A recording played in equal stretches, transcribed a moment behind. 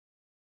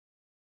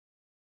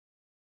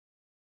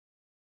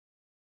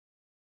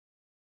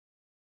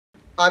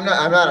I'm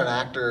not an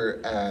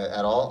actor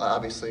at all.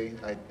 Obviously,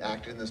 I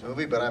acted in this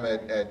movie, but I'm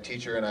a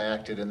teacher, and I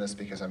acted in this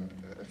because I'm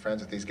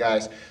friends with these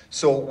guys.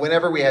 So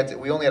whenever we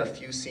only had a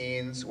few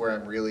scenes where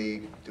I'm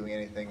really doing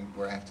anything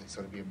where I have to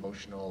sort of be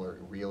emotional or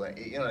real.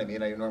 You know what I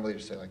mean? I normally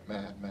just say like,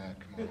 Matt,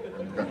 come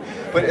on.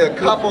 But a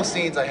couple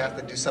scenes I have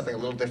to do something a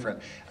little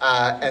different,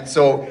 and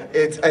so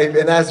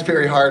and that's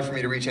very hard for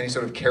me to reach any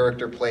sort of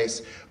character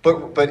place.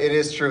 But it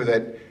is true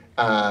that.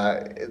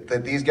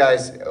 That these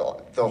guys,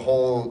 the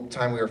whole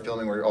time we were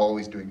filming, we were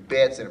always doing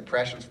bits and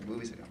impressions from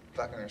movies. I didn't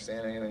fucking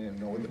understand anything. I didn't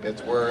know what the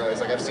bits were.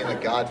 It's like I've seen The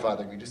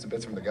Godfather. We do some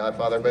bits from The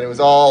Godfather, but it was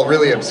all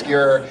really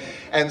obscure.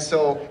 And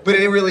so, but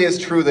it really is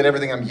true that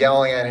everything I'm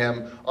yelling at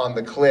him on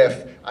the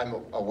cliff, I'm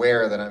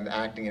aware that I'm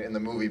acting it in the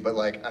movie. But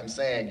like I'm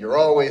saying, you're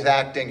always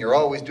acting. You're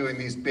always doing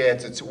these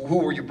bits. It's who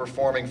were you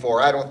performing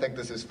for? I don't think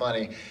this is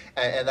funny.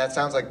 And that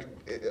sounds like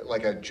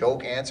a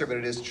joke answer, but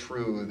it is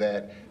true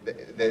that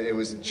it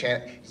was a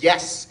chance.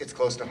 Yes, it's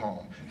close to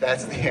home.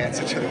 That's the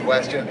answer to the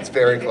question. It's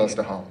very close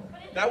to home.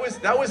 That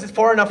was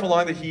far enough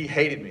along that he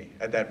hated me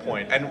at that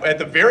point. And at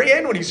the very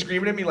end, when he's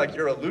screaming at me like,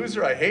 "You're a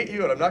loser, I hate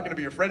you, and I'm not going to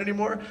be your friend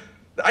anymore,"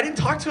 I didn't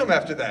talk to him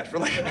after that for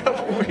like a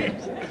couple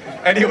weeks.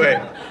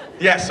 Anyway,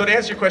 yes, so to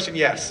answer your question,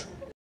 yes.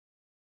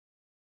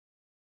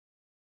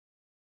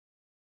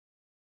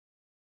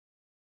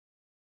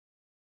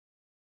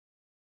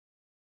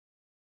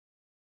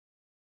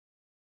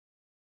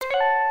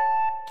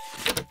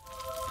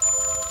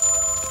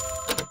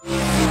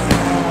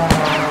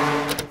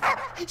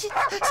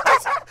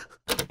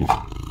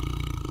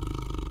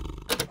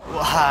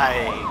 Why?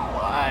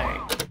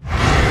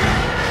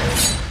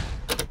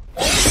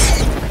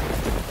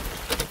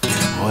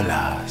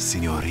 Hola,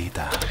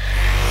 señorita.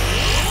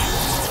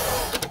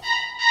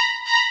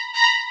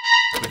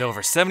 With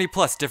over 70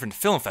 plus different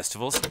film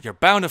festivals, you're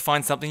bound to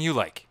find something you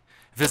like.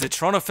 Visit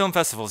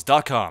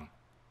TorontoFilmFestivals.com.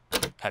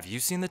 Have you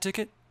seen the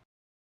ticket?